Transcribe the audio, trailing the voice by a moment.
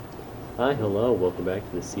Hi, hello, welcome back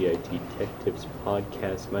to the CIT Tech Tips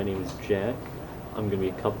podcast. My name is Jack. I'm going to be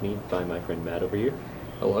accompanied by my friend Matt over here.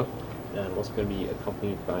 Hello. And I'm also going to be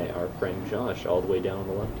accompanied by our friend Josh, all the way down on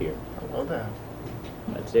the left here. Hello there.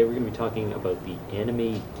 Today we're going to be talking about the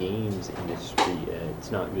anime games industry.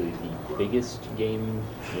 It's not really the biggest game,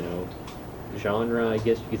 genre, I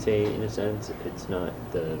guess you could say, in a sense. It's not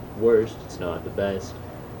the worst, it's not the best.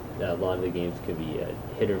 A lot of the games can be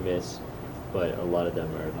hit or miss, but a lot of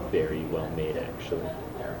them are very well made, actually.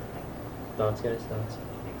 Thoughts, guys? Thoughts?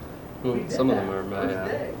 Well, some of them are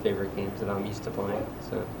my favorite games that I'm used to playing.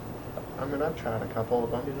 So I mean, I've tried a couple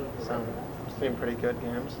of them. Some seem pretty good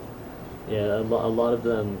games. Yeah, a lot of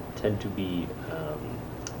them tend to be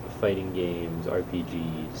fighting games,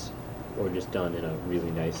 RPGs, or just done in a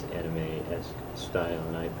really nice anime-esque style,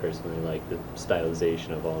 and I personally like the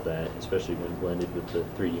stylization of all that, especially when blended with the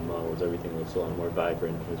 3D models. Everything looks a lot more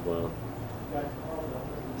vibrant as well.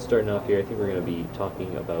 Starting off here, I think we're going to be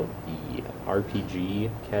talking about the RPG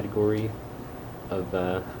category of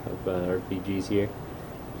RPGs here.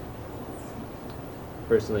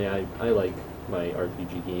 Personally, I like my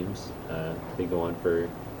RPG games. They go on for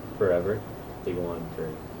forever. They go on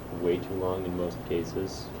for way too long in most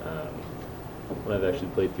cases. What I've actually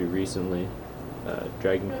played through recently,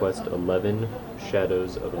 Dragon Quest XI,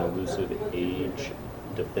 Shadows of an Elusive Age,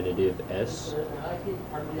 Definitive S.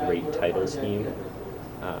 Great title scheme.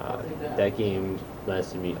 That game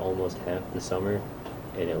lasted me almost half the summer,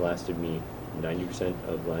 and it lasted me 90%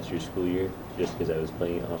 of last year's school year, just because I was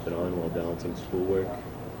playing it off and on while balancing schoolwork.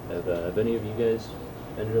 Have any of you guys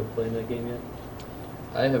ended up playing that game yet?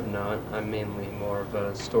 I have not. I'm mainly more of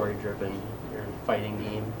a story-driven or fighting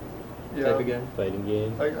game type of guy. Fighting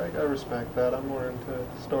game? I respect that. I'm more into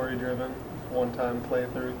story-driven, one-time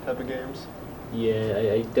playthrough type of games. Yeah,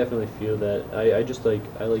 I definitely feel that.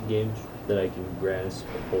 I like games that I can grasp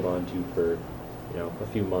and hold on to for, a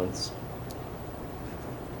few months,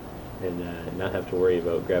 and not have to worry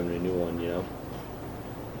about grabbing a new one.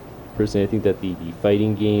 Personally, I think that the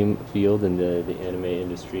fighting game field and the anime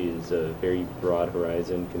industry is a very broad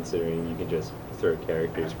horizon, considering you can just throw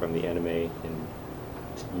characters from the anime and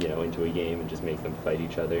into a game and just make them fight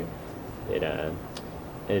each other.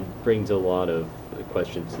 It brings a lot of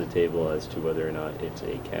questions to the table as to whether or not it's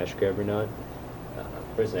a cash grab or not.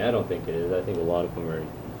 Personally, I don't think it is. I think a lot of them are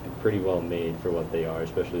pretty well made for what they are,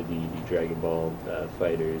 especially the Dragon Ball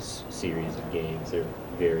Fighters series of games. They're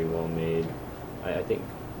very well made. I think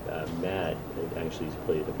Matt actually has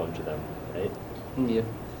played a bunch of them, right? Yeah.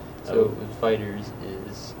 So with Fighters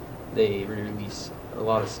is they release a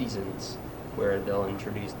lot of seasons where they'll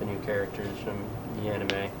introduce the new characters from the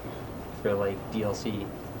anime for like DLC,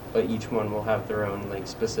 but each one will have their own like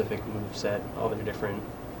specific moveset, all their different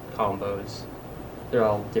combos. They're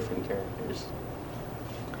all different characters.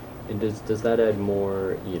 And does that add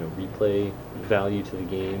more, replay value to the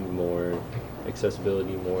game, more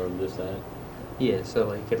accessibility, more of this, that? Yeah, so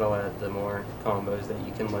like it'll add the more combos that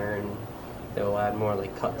you can learn. It'll add more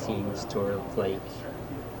like cutscenes to like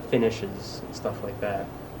finishes and stuff like that.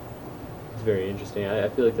 It's very interesting. I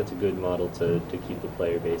feel like that's a good model to keep the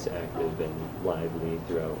player base active and lively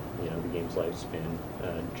throughout, the game's lifespan.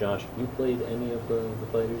 Josh, have you played any of the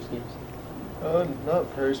Fighters games?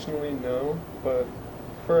 Not personally, no, but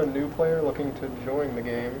for a new player looking to join the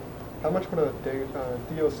game, how much would a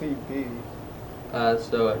DLC be?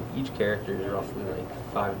 So each character is roughly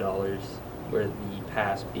like $5, where the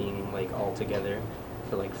pass being like all together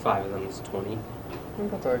for like 5 of them is 20. I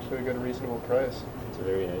think that's actually a good, reasonable price. It's a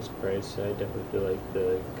very nice price. I definitely feel like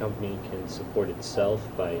the company can support itself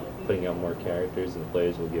by putting out more characters, and the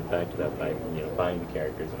players will give back to that by buying the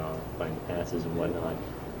characters and all, buying the passes and whatnot.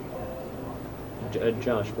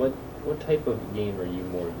 Josh, what type of game are you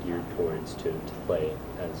more geared towards to play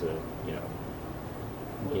as a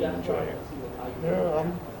game enjoyer?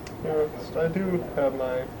 I do have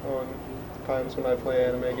my own times when I play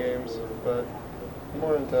anime games, but I'm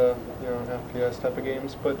more into FPS type of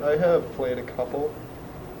games. But I have played a couple,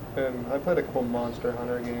 and I played a couple Monster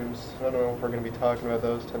Hunter games. I don't know if we're going to be talking about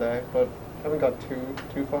those today, but I haven't got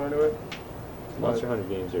too far into it. Monster Hunter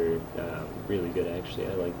games are really good, actually.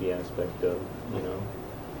 I like the aspect of,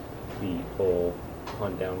 the whole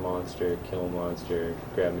hunt down monster, kill monster,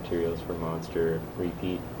 grab materials for monster,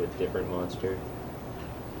 repeat with different monster.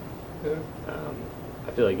 Yeah.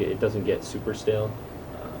 I feel like it doesn't get super stale.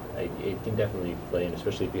 It can definitely play, and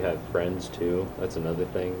especially if you have friends too. That's another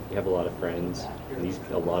thing. You have a lot of friends. And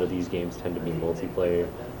a lot of these games tend to be multiplayer.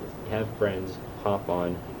 You have friends, hop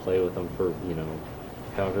on, play with them for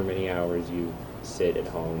however many hours you sit at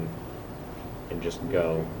home and just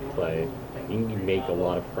go play. You can make a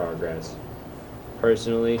lot of progress.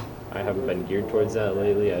 Personally, I haven't been geared towards that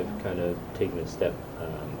lately. I've kind of taken a step,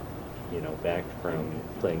 back from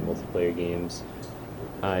playing multiplayer games.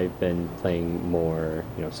 I've been playing more,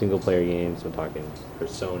 single-player games. I'm talking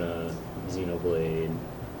Persona, Xenoblade,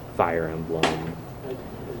 Fire Emblem,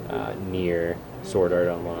 Nier, Sword Art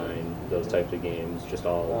Online, those types of games. Just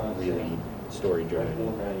all really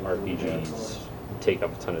story-driven RPGs. Take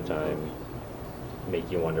up a ton of time, make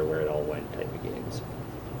you wonder where it all went type of games.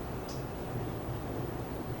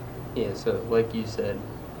 Yeah, so like you said,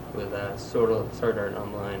 with Sword Art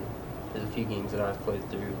Online, there's a few games that I've played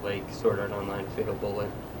through, like Sword Art Online Fatal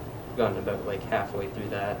Bullet. I've gotten about like halfway through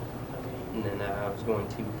that, and then I was going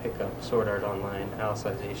to pick up Sword Art Online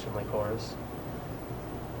Alicization like Horus.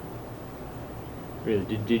 Really,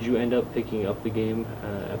 did you end up picking up the game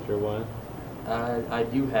after a while? I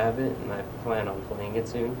do have it, and I plan on playing it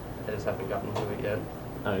soon. I just haven't gotten to it yet.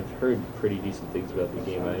 I've heard pretty decent things about the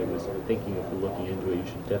game. I was thinking of looking into it. You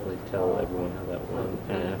should definitely tell everyone how that went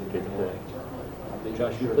after the fact.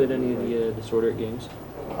 Josh, you played any of the Sword Art games?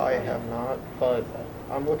 I have not, but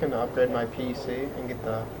I'm looking to upgrade my PC and get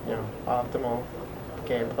the optimal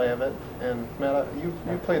gameplay of it. And Matt, you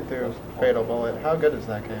played through Fatal Bullet. How good is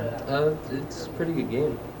that game? It's a pretty good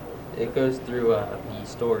game. It goes through the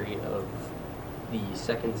story of the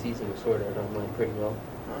second season of Sword Art Online pretty well.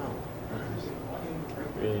 Oh.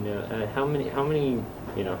 Really know. How many hours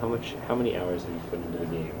have you put into the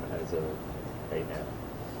game as of right now?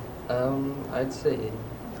 I'd say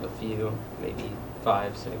a few, maybe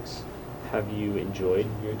 5, 6. Have you enjoyed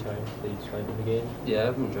your time that you spent in the game? Yeah,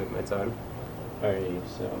 I've enjoyed my time. Alrighty,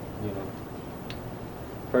 so,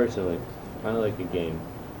 personally, I like a game,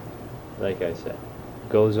 like I said,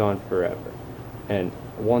 goes on forever. And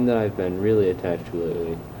one that I've been really attached to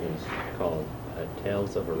lately is called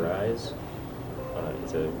Tales of Arise.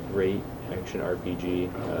 It's a great action RPG.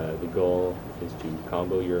 The goal is to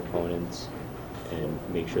combo your opponents and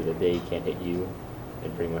make sure that they can't hit you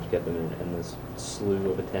and pretty much get them in an endless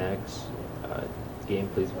slew of attacks. The game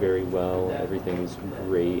plays very well. Everything's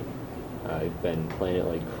great. I've been playing it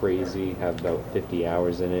like crazy, have about 50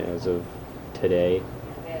 hours in it as of today.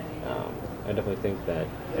 I definitely think that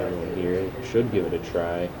everyone here should give it a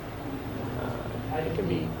try. It can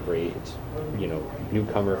be great. It's,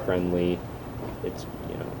 newcomer friendly. It's,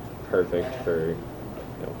 perfect for,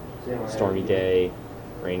 stormy day,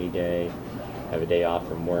 rainy day, have a day off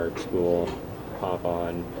from work, school, hop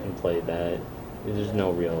on and play that. There's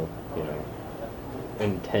no real,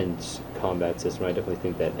 intense combat system. I definitely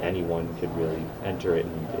think that anyone could really enter it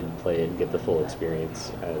and play it and get the full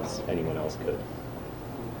experience as anyone else could.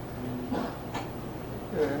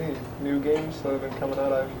 Yeah, any new games that have been coming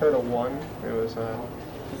out? I've heard of one. It was a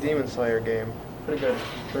Demon Slayer game. Pretty good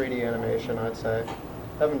 3D animation, I'd say.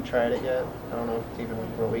 Haven't tried it yet. I don't know if it's even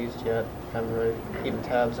released yet. Haven't really keeping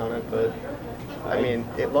tabs on it, but I mean,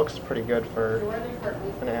 it looks pretty good for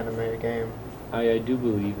an anime game. I do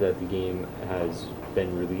believe that the game has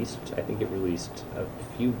been released. I think it released a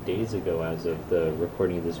few days ago as of the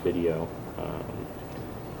recording of this video.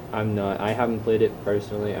 I haven't played it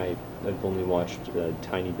personally. I've only watched a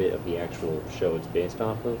tiny bit of the actual show it's based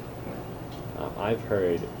off of. I've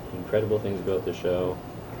heard incredible things about the show,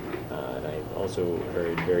 and I've also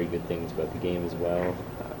heard very good things about the game as well.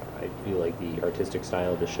 I feel like the artistic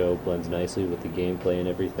style of the show blends nicely with the gameplay and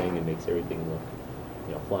everything and makes everything look,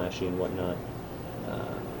 flashy and whatnot.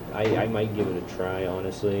 I might give it a try,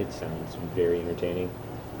 honestly. It sounds very entertaining.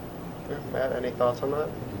 Yeah, Matt, any thoughts on that?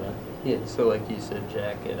 Yeah, so like you said,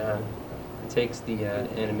 Jack, it takes the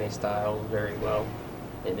anime style very well,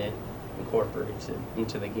 and it incorporates it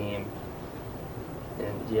into the game.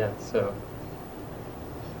 And yeah, so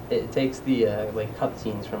it takes the like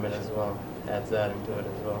cutscenes from it as well, adds that into it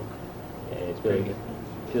as well. Yeah, it's very good.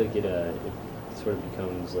 I feel like it sort of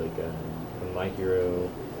becomes like a My Hero,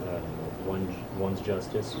 One's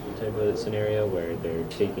Justice type of scenario where they're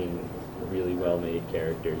taking really well-made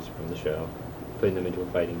characters from the show, putting them into a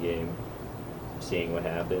fighting game, seeing what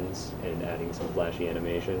happens, and adding some flashy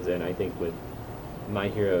animations. And I think with My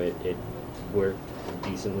Hero, it worked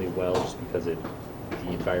decently well just because the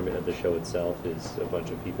environment of the show itself is a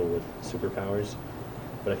bunch of people with superpowers.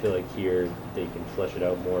 But I feel like here they can flesh it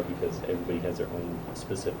out more because everybody has their own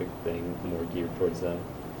specific thing more geared towards them.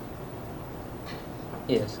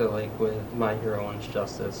 Yeah, so like with My Hero One's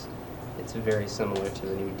Justice, it's very similar to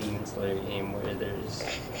the new Demon Slayer game where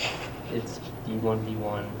it's the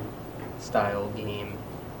 1v1 style game,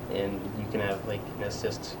 and you can have like an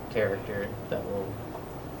assist character that will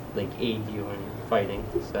like aid you in fighting.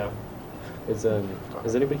 So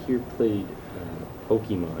Has anybody here played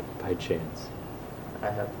Pokemon by chance? I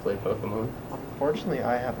have played Pokemon. Unfortunately,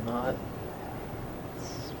 I have not.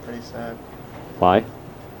 It's pretty sad. Why?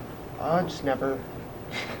 Just never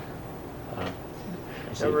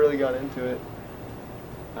I see. never really got into it.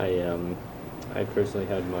 I personally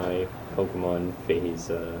had my Pokemon phase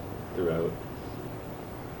throughout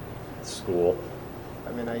school.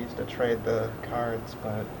 I mean, I used to trade the cards,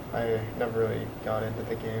 but I never really got into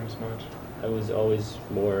the games much. I was always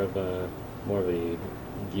more of a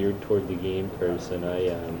geared toward the game person. I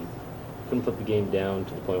couldn't put the game down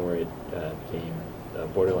to the point where it became a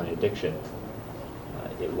borderline addiction.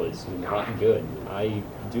 It was not good. I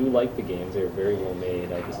do like the games; they're very well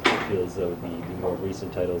made. I just feel as though the more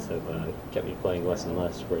recent titles have kept me playing less and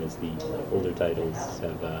less, whereas the older titles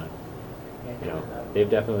have, they've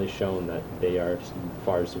definitely shown that they are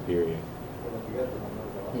far superior.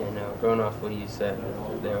 Yeah, no, going off what you said,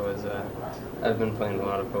 I've been playing a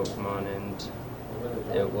lot of Pokemon, and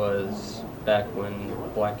it was back when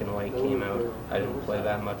Black and White came out. I didn't play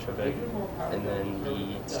that much of it, and then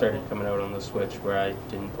it started coming out on the Switch, where I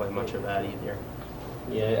didn't play much of that either.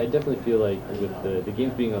 Yeah, I definitely feel like with the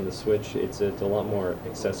games being on the Switch, it's a lot more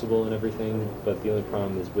accessible and everything, but the only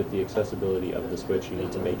problem is with the accessibility of the Switch, you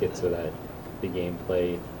need to make it so that the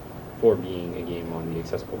gameplay, for being a game on the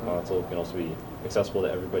accessible console, can also be accessible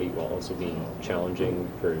to everybody while also being challenging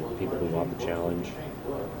for people who want the challenge.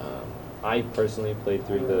 I personally played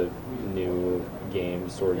through the new game,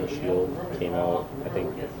 Sword and Shield, came out, I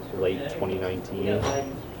think, late 2019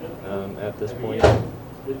 at this point.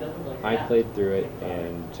 I played through it,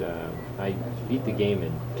 and I beat the game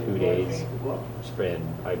in 2 days. And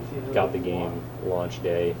I got the game launch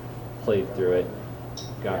day, played through it,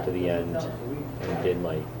 got to the end, and did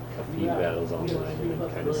like a few battles online, and then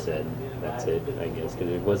kind of said, "That's it," I guess,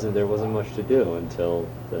 because there wasn't much to do until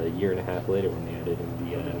the year and a half later when they added in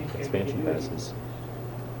the expansion passes.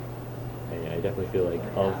 I definitely feel like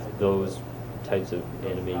of those types of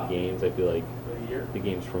anime games, I feel like the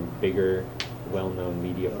games from bigger, well-known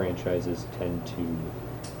media franchises tend to,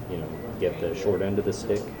 get the short end of the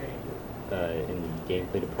stick in the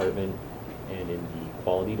gameplay department and in the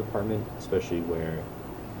quality department, especially where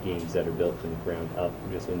games that are built from the ground up,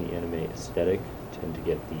 just in the anime aesthetic, tend to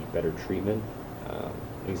get the better treatment.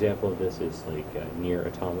 An example of this is like Nier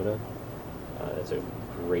Automata. That's a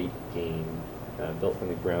great game, built from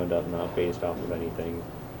the ground up, not based off of anything.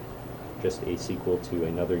 Just a sequel to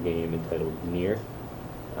another game entitled Nier.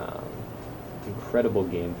 Incredible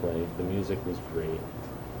gameplay. The music was great.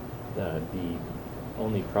 The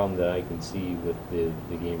only problem that I can see with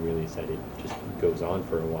the game really is that it just goes on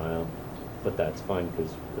for a while. But that's fine,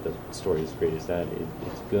 because with a story as great as that,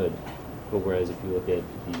 it's good. But whereas if you look at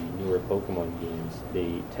the newer Pokemon games,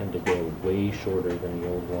 they tend to go way shorter than the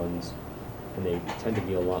old ones, and they tend to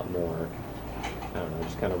be a lot more, I don't know,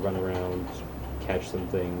 just kind of run around, catch some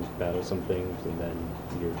things, battle some things, and then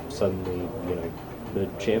you're suddenly, the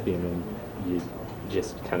champion, and you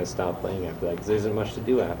just kind of stop playing after that, because there isn't much to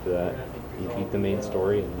do after that. You beat the main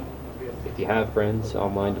story, and if you have friends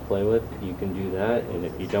online to play with, you can do that, and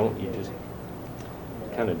if you don't, you just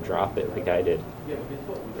kind of drop it like I did.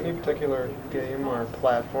 Any particular game or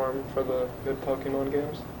platform for the good Pokemon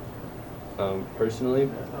games? Personally,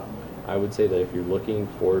 I would say that if you're looking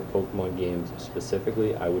for Pokemon games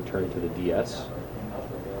specifically, I would turn to the DS.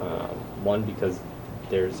 One, because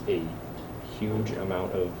there's a huge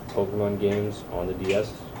amount of Pokemon games on the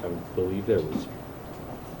DS. I believe there was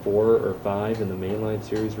 4 or 5 in the mainline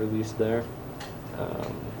series released there.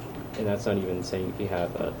 And that's not even saying if you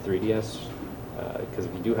have a 3DS, because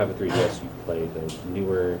if you do have a 3DS, you play the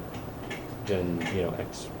newer gen,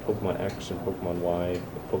 Pokemon X and Pokemon Y,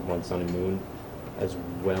 Pokemon Sun and Moon, as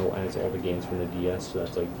well as all the games from the DS. So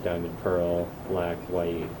that's like Diamond Pearl, Black,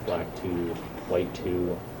 White, Black 2, White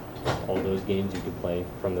 2, all those games you could play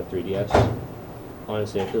from the 3DS.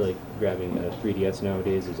 Honestly, I feel like grabbing a 3DS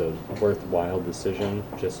nowadays is a worthwhile decision,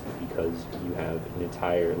 just because you have an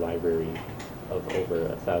entire library of over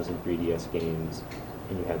 1,000 3DS games,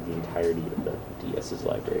 and you have the entirety of the DS's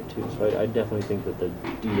library too. So I definitely think that the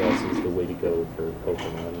DS is the way to go for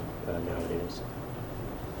Pokemon nowadays.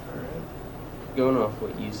 Going off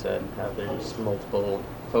what you said, how there's multiple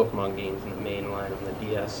Pokemon games in the main line on the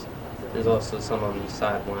DS, there's also some on the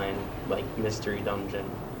sideline, like Mystery Dungeon,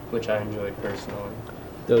 which I enjoyed personally.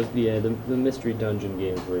 The Mystery Dungeon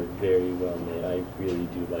games were very well made. I really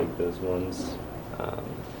do like those ones.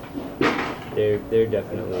 They're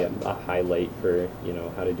definitely a highlight for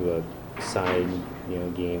how to do a side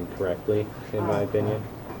game correctly, in my opinion.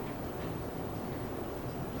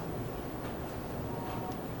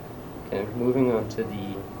 Okay, moving on to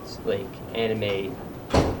the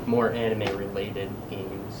more anime related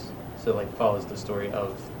games. So follows the story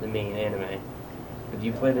of the main anime. Have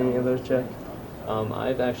you played any of those, Jack?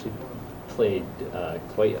 I've actually played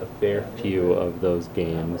quite a fair few of those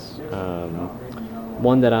games.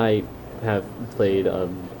 One that I have played a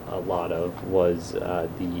lot of was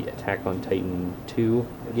the Attack on Titan 2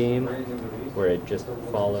 game, where it just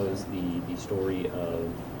follows the story of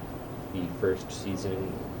the first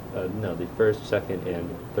season, the first, second, and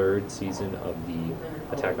third season of the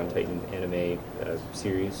Attack on Titan anime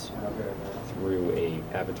series through a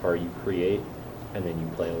avatar you create, and then you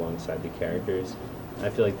play alongside the characters. I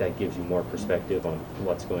feel like that gives you more perspective on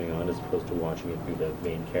what's going on as opposed to watching it through the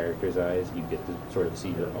main character's eyes. You get to sort of see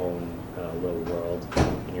your own little world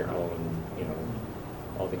and your own,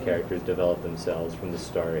 all the characters develop themselves from the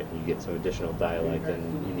start, and you get some additional dialect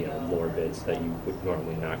and lore bits that you would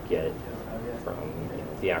normally not get from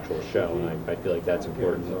the actual show. And I feel like that's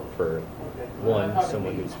important for one,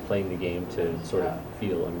 someone who's playing the game to sort of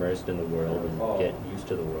feel immersed in the world and get used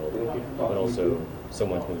to the world, but also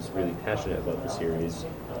someone who's really passionate about the series,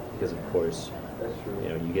 because of course,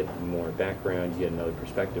 you get more background, you get another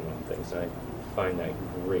perspective on things. I find that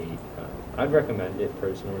great. I'd recommend it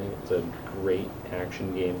personally. It's a great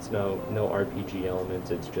action game. It's no RPG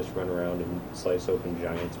elements. It's just run around and slice open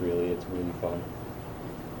giants. Really, it's really fun.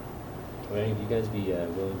 Would any of you guys be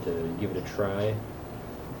willing to give it a try?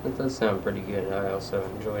 It does sound pretty good. I also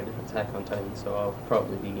enjoyed Attack on Titan, so I'll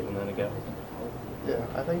probably be giving that a go. Yeah,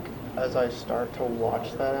 I think as I start to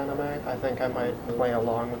watch that anime, I think I might play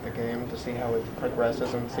along with the game to see how it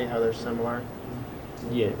progresses and see how they're similar.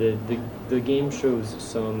 Yeah, the game shows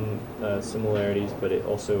some similarities, but it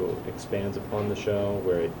also expands upon the show,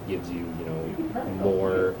 where it gives you,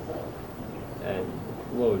 more, and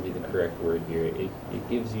what would be the correct word here? It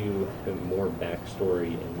gives you more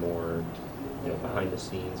backstory and more, behind the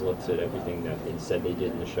scenes looks at everything that they said they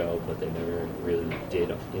did in the show, but they never really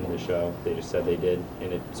did in the show. They just said they did,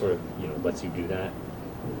 and it sort of, lets you do that.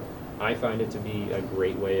 I find it to be a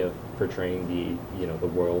great way of portraying the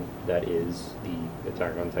world that is the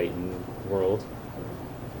Attack on Titan world.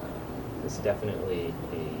 It's definitely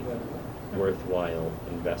a worthwhile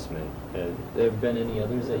investment. Have there been any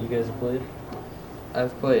others that you guys have played?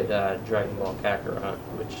 I've played Dragon Ball Kakarot,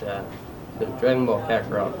 which the Dragon Ball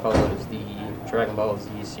Kakarot follows the Dragon Ball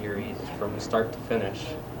Z series from start to finish.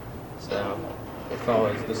 So it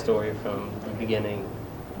follows the story from the beginning,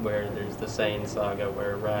 where there's the Saiyan saga,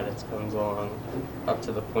 where Raditz comes along, up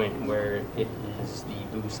to the point where it is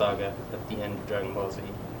the Buu saga at the end of Dragon Ball Z.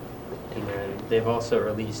 And then they've also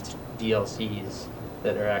released DLCs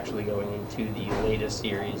that are actually going into the latest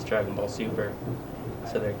series, Dragon Ball Super.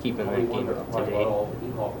 So they're keeping that game up to date.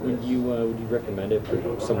 Would you recommend it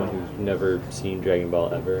for someone who's never seen Dragon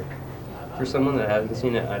Ball ever? For someone that hasn't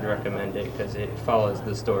seen it, I'd recommend it because it follows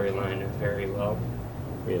the storyline very well.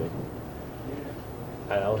 Really?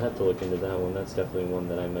 I'll have to look into that one. That's definitely one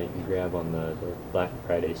that I might grab on the Black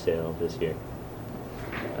Friday sale this year.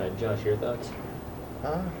 Josh, your thoughts?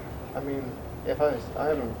 I mean, I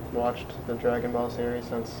haven't watched the Dragon Ball series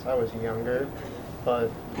since I was younger, but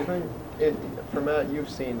you think for Matt, you've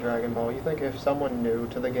seen Dragon Ball. You think if someone new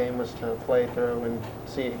to the game was to play through and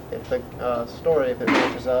see if the story, if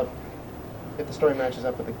the story matches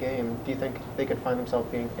up with the game, do you think they could find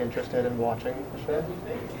themselves being interested in watching the show?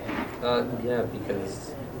 Yeah,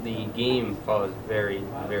 because the game follows very,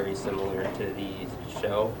 very similar to the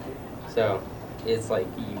show. So it's like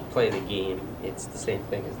you play the game, it's the same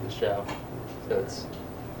thing as the show. So it's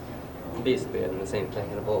basically having the same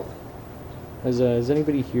thing in both. Has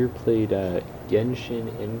anybody here played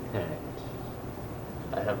Genshin Impact?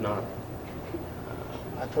 I have not.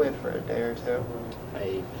 I played for a day or two.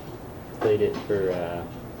 I played it for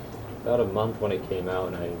about a month when it came out,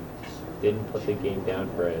 and I didn't put the game down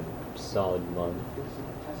for a solid month.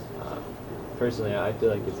 Personally, I feel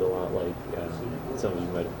like it's a lot like some of you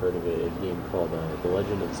might have heard of it, a game called The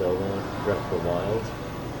Legend of Zelda: Breath of the Wild.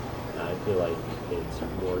 I feel like it's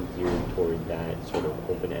more geared toward that sort of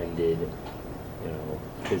open-ended,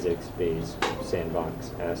 physics-based,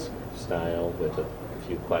 sandbox-esque style with a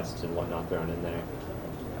few quests and whatnot thrown in there.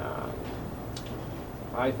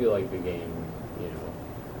 I feel like the game,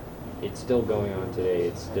 it's still going on today.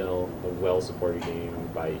 It's still a well-supported game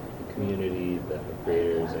by the community, the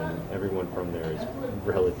creators, and everyone from there is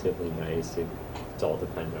relatively nice. It's all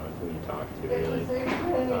dependent on who you talk to, really.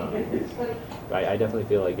 I definitely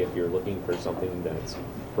feel like if you're looking for something that's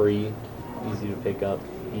free, easy to pick up,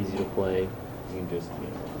 easy to play, you can just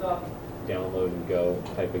download and go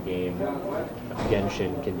type of game.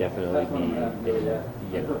 Genshin can definitely be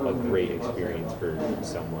a great experience for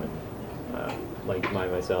someone. Like I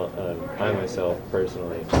myself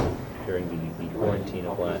personally, during the quarantine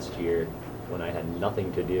of last year, when I had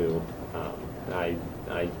nothing to do, I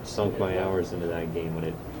I sunk my hours into that game when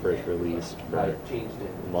it first released for a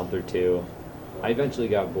month or two. I eventually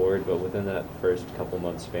got bored, but within that first couple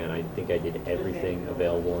months span, I think I did everything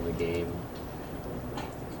available in the game.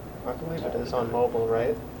 I believe it is on mobile,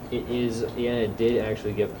 right? It is, yeah, it did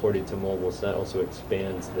actually get ported to mobile, so that also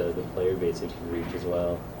expands the player base it can reach as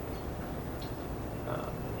well.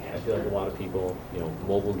 I feel like a lot of people,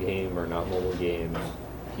 mobile game or not mobile game,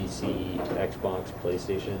 PC, Xbox,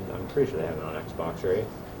 PlayStation, I'm pretty sure they have it on Xbox, right?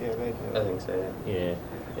 Yeah, they do. I think so. Yeah.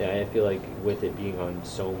 Yeah, I feel like with it being on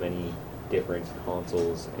so many different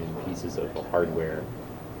consoles and pieces of hardware,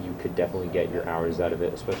 you could definitely get your hours out of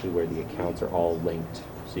it, especially where the accounts are all linked.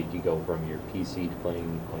 So you could go from your PC to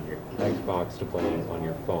playing on your Xbox to playing on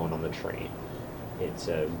your phone on the train. It's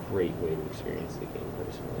a great way to experience the game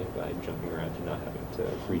personally by jumping around and not having to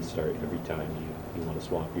restart every time you want to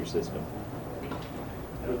swap your system.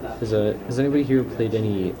 Has anybody here played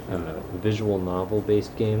any visual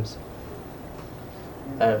novel-based games?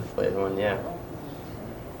 I've played one, yeah.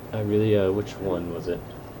 Which one was it?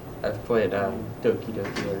 I've played Doki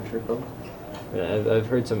Doki Literature Club. Yeah, I've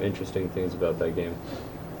heard some interesting things about that game.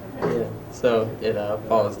 Yeah. So it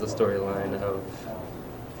follows the storyline of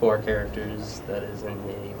 4 characters that is in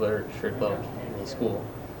a literature club in a school,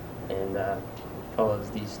 and follows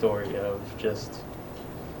the story of just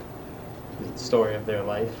the story of their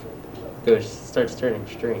life. Starts turning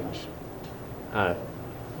strange.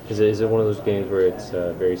 Is it one of those games where it's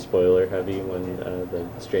very spoiler heavy when the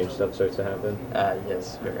strange stuff starts to happen?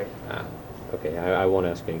 Yes, very. Okay, I won't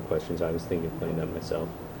ask any questions. I was thinking of playing that myself.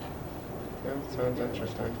 Yeah, sounds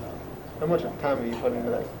interesting. How much time have you put into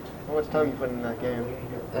that? How much time you put in that game?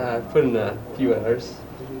 I've put in a few hours.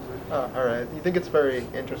 Oh, all right. You think it's very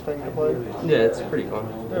interesting to play? Yeah, it's pretty fun.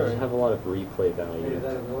 Does it have a lot of replay value?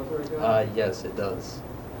 Yes, it does.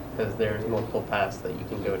 Because there's multiple paths that you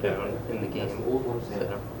can go down in the game.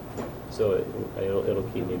 So it'll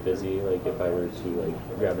keep me busy. Like if I were to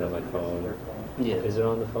like grab it on my phone. Yeah. Is it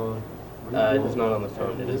on the phone? It is not on the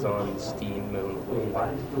phone. It is on Steam mainly.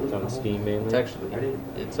 It's on Steam mainly.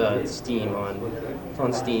 It's Steam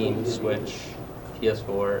on Steam, Switch,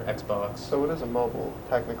 PS4, Xbox. So it is a mobile,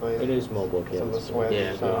 technically. It is mobile, So the yes. Switch.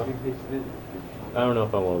 Yeah. So. I don't know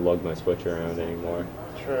if I want to lug my Switch around anymore.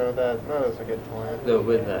 True. That is a good point. Though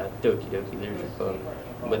with Doki Doki Literature Club,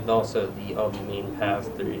 with also the main paths,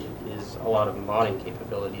 there is a lot of modding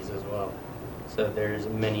capabilities as well. So there's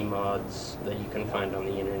many mods that you can find on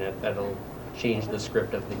the internet that'll change the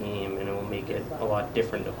script of the game, and it will make it a lot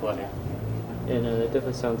different to play. And it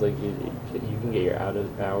definitely sounds like you can get your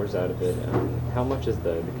hours out of it. How much is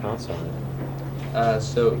the cost on it?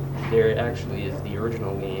 So there actually is the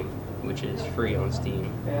original game, which is free on Steam,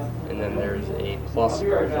 and then there's a plus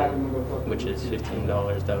version, which is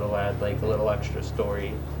 $15 that'll add like a little extra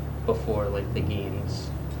story before like the game's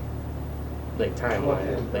like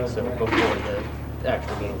timeline, like so before the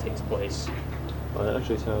actual game takes place. Well, that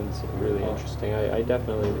actually sounds really interesting. I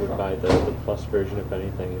definitely would buy the plus version if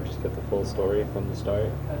anything and just get the full story from the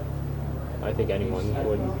start. I think anyone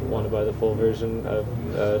would want to buy the full version of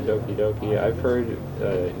Doki Doki. I've heard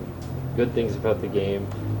good things about the game,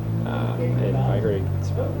 and I heard it's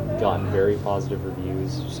gotten very positive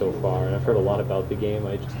reviews so far, and I've heard a lot about the game.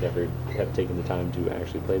 I just never have taken the time to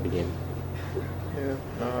actually play the game. Yeah,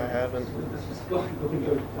 no, I haven't.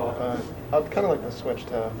 I'd kind of like to switch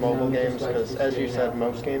to mobile games because, as you said,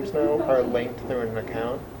 most games now are linked through an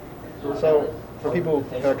account. So for people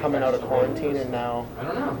that are coming out of quarantine and now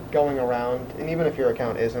going around, and even if your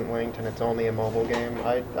account isn't linked and it's only a mobile game,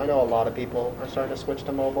 I know a lot of people are starting to switch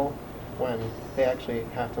to mobile when they actually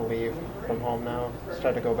have to leave from home now,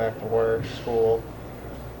 start to go back to work, school.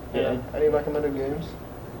 Yeah. Any recommended games?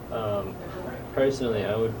 Personally,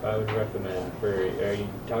 I would recommend are you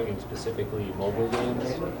talking specifically mobile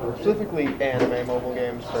games? Specifically anime mobile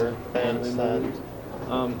games for fans that...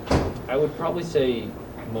 I would probably say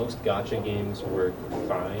most gacha games work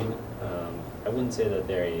fine. I wouldn't say that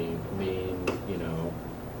they're a main,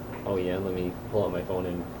 oh yeah, let me pull out my phone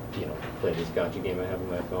and, play this gacha game I have on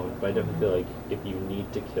my phone. But I definitely feel like if you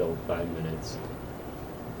need to kill 5 minutes,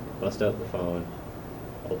 bust out the phone,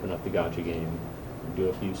 open up the gacha game, do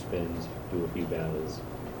a few spins, do a few battles,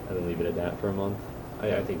 and then leave it at that for a month.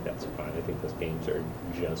 I think that's fine. I think those games are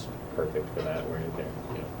just perfect for that, where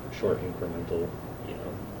they're short incremental,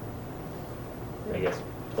 I guess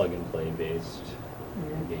plug and play based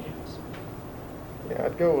games. Yeah,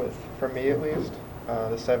 I'd go with, for me at least,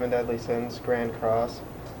 the Seven Deadly Sins Grand Cross.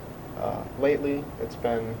 Lately, it's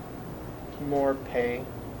been more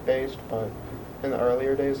pay-based, but in the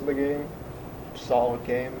earlier days of the game, solid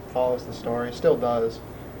game, follows the story, still does,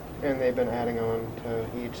 and they've been adding on to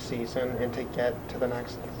each season. And to get to the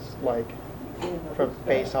next, like,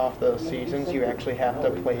 based off those seasons, you actually have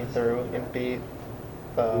to play through and beat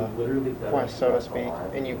the quest, so to speak,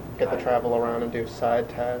 and you get to travel around and do side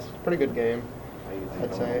tasks. Pretty good game,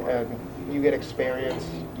 I'd say. And you get experience.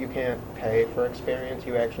 You can't pay for experience.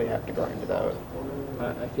 You actually have to grind it out.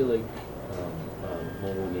 I feel like a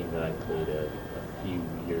mobile game that I played a few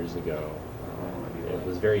years ago, it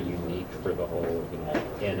was very unique for the whole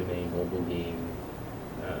anime mobile game,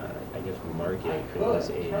 I guess, market. It was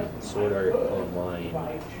a Sword Art Online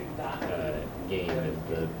game, and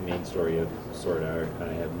the main story of Sword Art,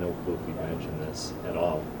 I have no clue if we mentioned this at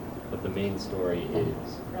all, but the main story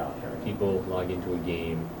is people log into a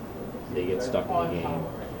game, they get stuck in the game,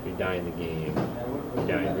 you die in the game, you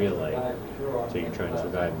die in real life, so you're trying to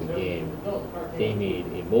survive the game. They made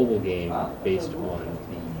a mobile game based on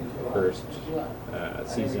the first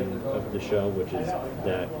season of the show, which is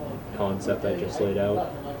that concept I just laid out.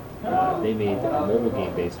 They made a mobile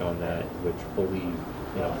game based on that, which fully,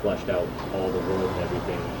 fleshed out all the world and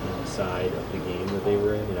everything inside of the game that they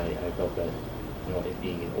were in, and I felt that, it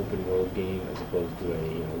being an open world game as opposed to a,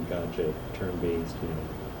 gotcha, turn-based,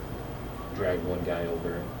 drag one guy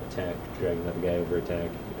over, attack, drag another guy over,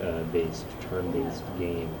 attack, based, turn-based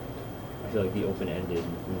game. I feel like the open-ended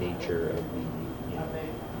nature of the,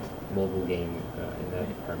 mobile game in that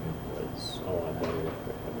department was a lot better,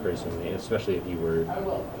 personally, especially if you're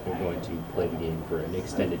going to play the game for an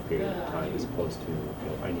extended period of time as opposed to,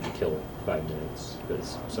 I need to kill 5 minutes,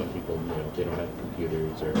 because some people, they don't have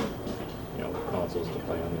computers or, consoles to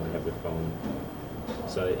play on, they only have their phone.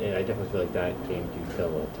 So I definitely feel like that game can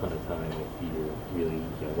kill a ton of time if you're really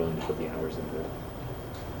willing to put the hours into it.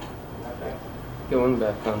 Going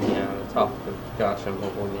back on the topic of gacha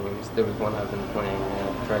mobile games, there was one I've been playing,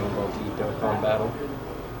 Dragon Ball Z Dokkan Battle.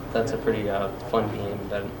 That's a pretty fun game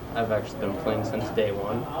that I've actually been playing since day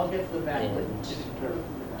one, and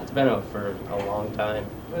it's been out for a long time.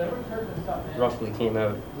 Roughly came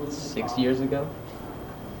out 6 years ago,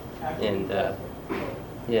 and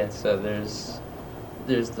so there's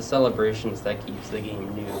the celebrations that keeps the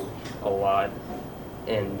game new a lot,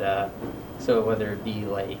 and so whether it be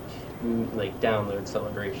like download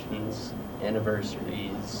celebrations,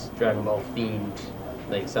 anniversaries, Dragon Ball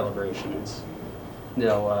themed celebrations,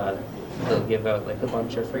 they'll give out a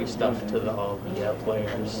bunch of free stuff to all the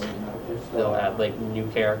players. They'll add new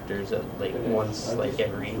characters at once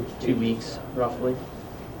every 2 weeks roughly.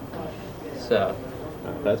 So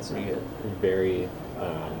That's pretty good. very.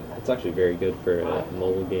 It's actually very good for a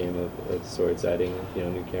mobile game of sorts, adding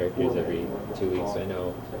new characters every 2 weeks. I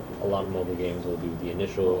know a lot of mobile games will do the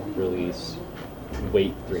initial release,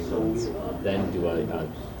 wait 3 months, then do a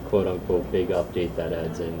quote unquote big update that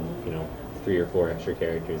adds in 3 or 4 extra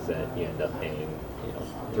characters that you end up paying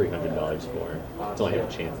 $300 for. It's only have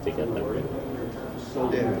a chance to get them.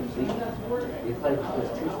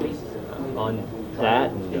 On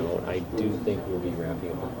that note, I do think we'll be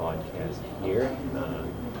wrapping up the podcast here.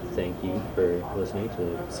 Thank you for listening to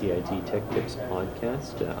the CIT Tech Tips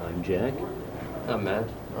podcast. I'm Jack. I'm Matt.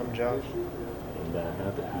 I'm Josh. And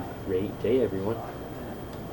have a great day, everyone.